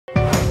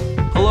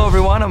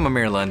everyone, I'm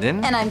Amir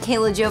London. And I'm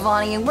Kayla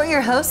Giovanni, and we're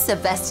your hosts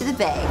of Best of the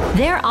Bay.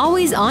 They're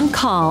always on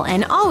call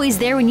and always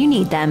there when you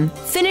need them.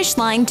 Finish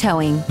Line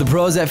Towing. The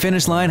pros at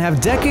Finish Line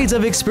have decades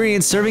of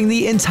experience serving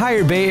the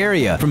entire Bay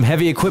Area, from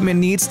heavy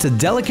equipment needs to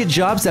delicate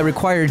jobs that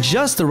require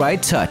just the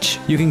right touch.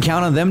 You can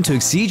count on them to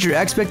exceed your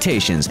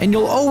expectations, and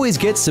you'll always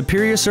get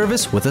superior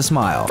service with a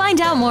smile.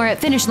 Find out more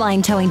at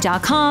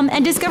finishlinetowing.com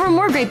and discover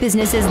more great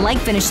businesses like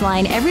Finish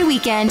Line every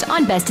weekend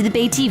on Best of the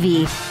Bay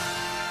TV.